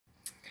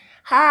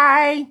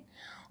Hi,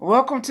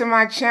 welcome to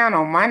my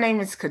channel. My name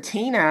is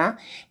Katina,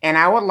 and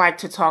I would like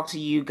to talk to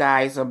you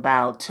guys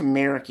about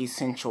turmeric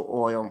essential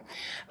oil.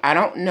 I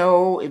don't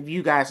know if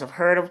you guys have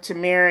heard of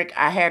turmeric.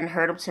 I hadn't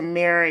heard of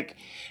turmeric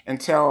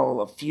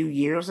until a few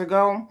years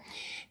ago.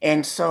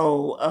 And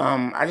so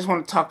I just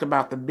want to talk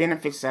about the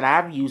benefits that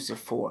I've used it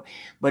for.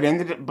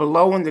 But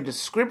below in the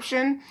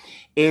description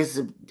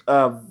is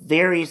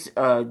various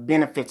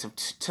benefits of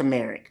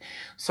turmeric.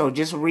 So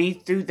just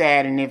read through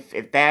that, and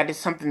if that is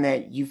something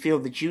that you feel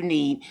that you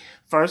need,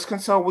 first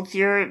consult with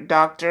your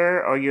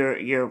doctor or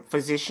your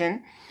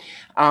physician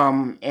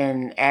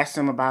and ask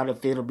them about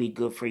if it'll be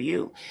good for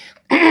you.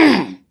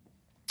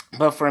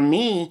 But for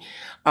me,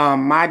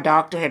 my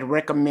doctor had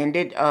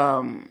recommended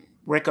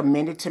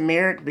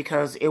turmeric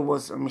because it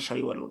was, let me show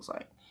you what it looks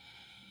like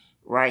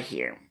right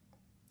here.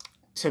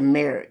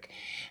 Turmeric.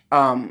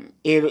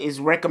 It is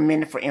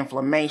recommended for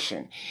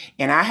inflammation,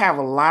 and I have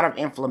a lot of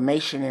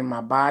inflammation in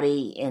my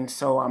body, and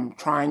so I'm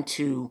trying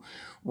to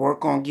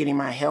work on getting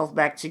my health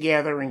back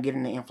together and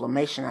getting the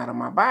inflammation out of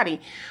my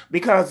body,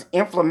 because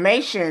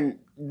inflammation,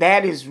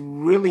 that is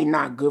really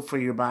not good for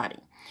your body.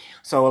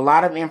 So a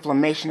lot of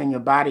inflammation in your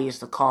body is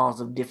the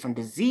cause of different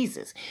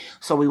diseases.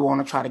 So we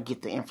want to try to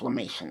get the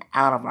inflammation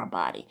out of our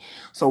body.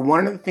 So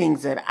one of the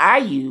things that I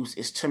use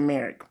is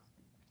turmeric.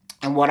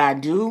 And what I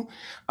do,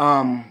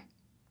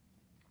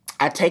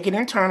 I take it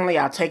internally.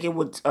 I'll take it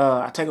with,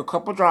 I take a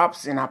couple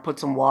drops and I put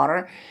some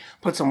water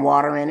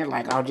in it.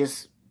 Like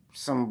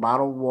some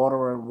bottled water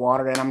or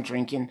water that I'm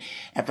drinking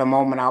at the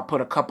moment. I'll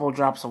put a couple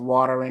drops of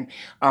water in.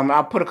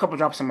 I'll put a couple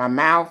drops in my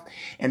mouth,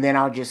 and then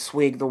I'll just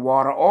swig the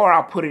water, or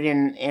I'll put it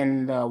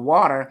in the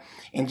water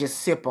and just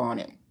sip on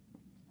it.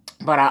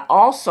 But I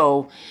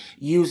also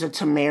use a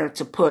turmeric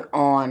to put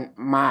on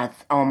my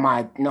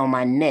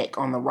neck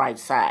on the right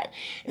side.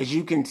 As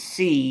you can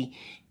see,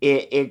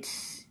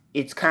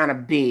 it's kind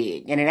of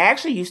big, and it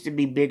actually used to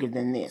be bigger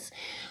than this,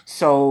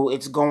 so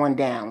it's going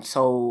down.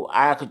 So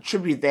I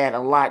contribute that a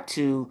lot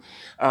to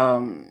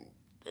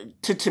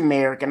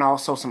turmeric, and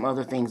also some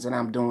other things that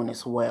I'm doing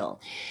as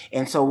well.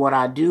 And so what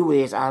I do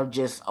is I'll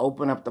just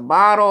open up the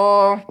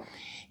bottle,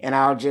 and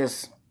I'll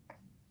just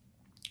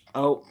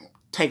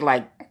take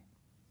like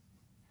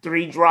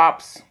 3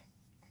 drops.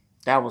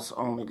 That was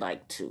only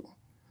like 2,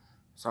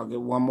 so I'll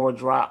get 1 more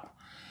drop,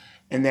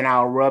 and then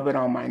I'll rub it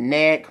on my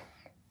neck.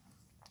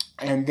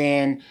 And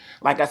then,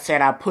 like I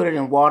said, I put it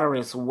in water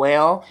as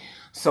well,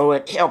 so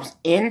it helps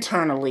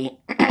internally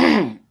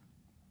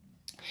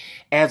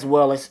as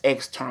well as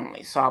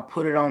externally. So I'll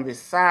put it on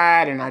this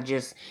side, and I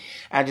just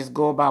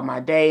go about my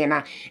day.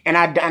 And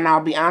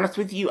I'll be honest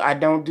with you, I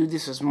don't do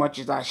this as much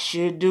as I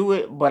should do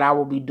it, but I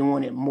will be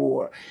doing it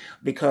more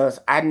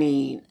because I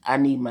need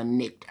my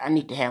neck. I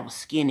need to have a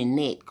skinny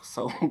neck.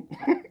 So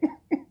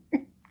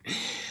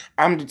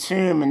I'm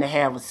determined to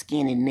have a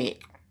skinny neck.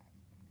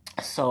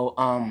 So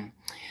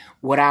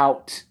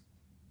without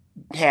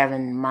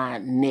having my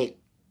neck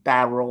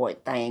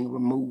thyroid thing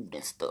removed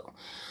and stuff.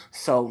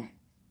 So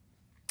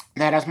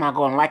that is my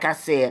goal. And like I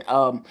said,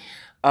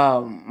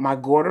 my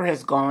goiter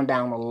has gone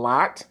down a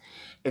lot,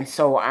 and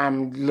so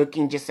I'm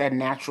looking just at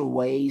natural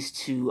ways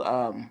to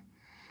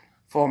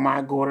for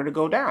my goiter to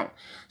go down.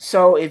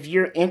 So if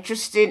you're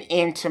interested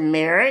in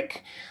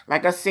turmeric,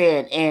 like I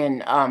said,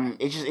 and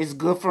it's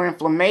good for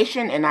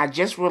inflammation, and I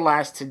just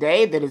realized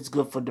today that it's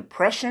good for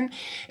depression,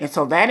 and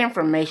so that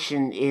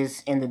information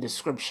is in the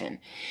description.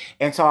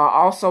 And so I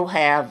also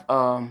have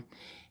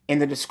in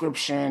the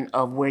description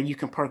of where you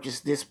can purchase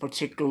this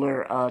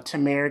particular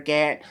turmeric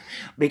at,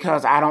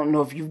 because I don't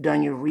know if you've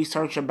done your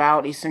research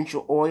about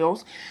essential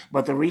oils,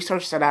 but the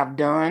research that I've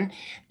done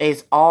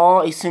is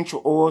all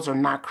essential oils are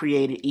not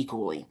created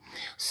equally.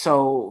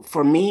 So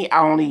for me,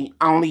 I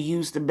only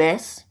use the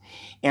best,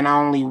 and I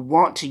only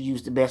want to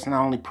use the best, and I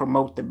only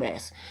promote the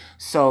best.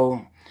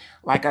 So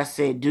like I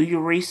said, do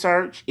your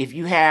research. If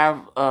you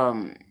have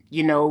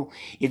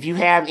if you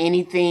have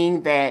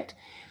anything that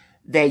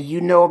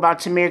you know about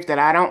turmeric that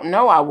I don't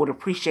know, I would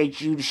appreciate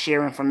you to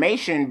share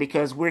information,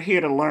 because we're here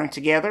to learn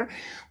together.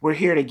 We're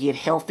here to get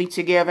healthy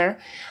together,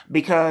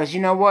 because you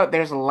know what?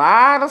 There's a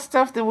lot of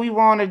stuff that we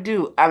want to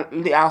do.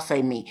 I'll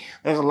say me.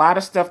 There's a lot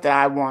of stuff that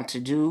I want to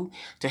do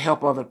to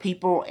help other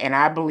people, and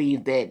I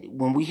believe that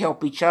when we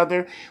help each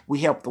other, we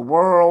help the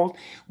world,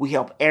 we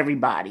help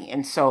everybody.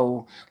 And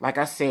so, like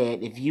I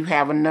said, if you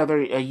have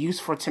another use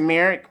for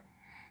turmeric,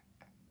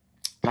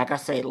 like I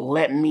said,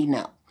 let me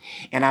know.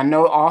 And I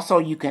know also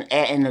you can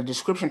add, in the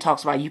description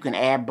talks about you can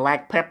add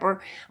black pepper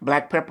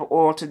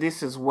oil to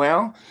this as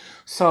well.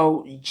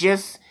 So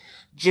just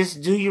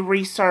do your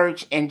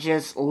research, and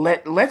just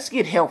let's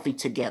get healthy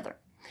together.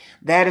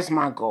 That is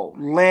my goal.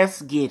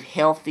 Let's get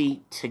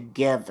healthy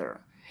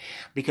together,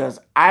 because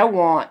I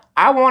want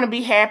to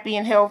be happy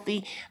and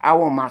healthy. I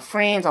want my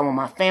friends, I want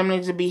my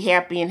family to be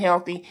happy and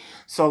healthy.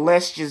 So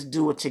let's just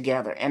do it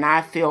together. And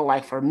I feel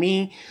like for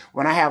me,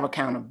 when I have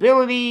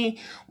accountability,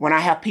 when I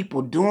have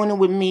people doing it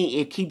with me,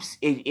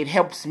 it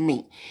helps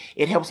me.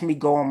 It helps me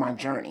go on my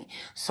journey.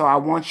 So I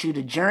want you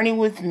to journey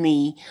with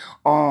me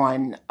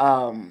on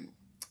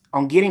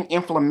on getting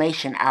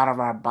inflammation out of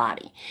our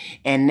body.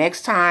 And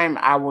next time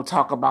I will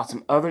talk about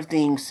some other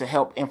things to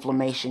help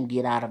inflammation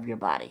get out of your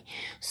body.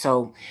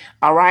 So,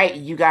 all right,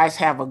 you guys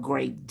have a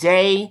great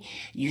day.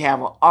 You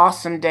have an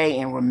awesome day.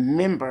 And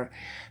remember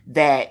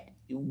that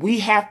we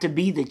have to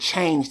be the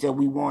change that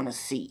we want to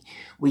see.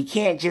 We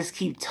can't just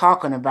keep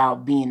talking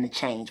about being the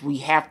change. We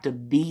have to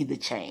be the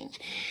change.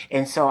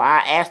 And so I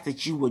ask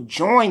that you would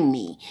join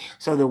me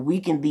so that we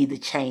can be the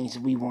change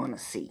that we want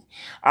to see.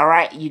 All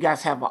right, you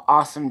guys have an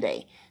awesome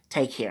day.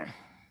 Take care.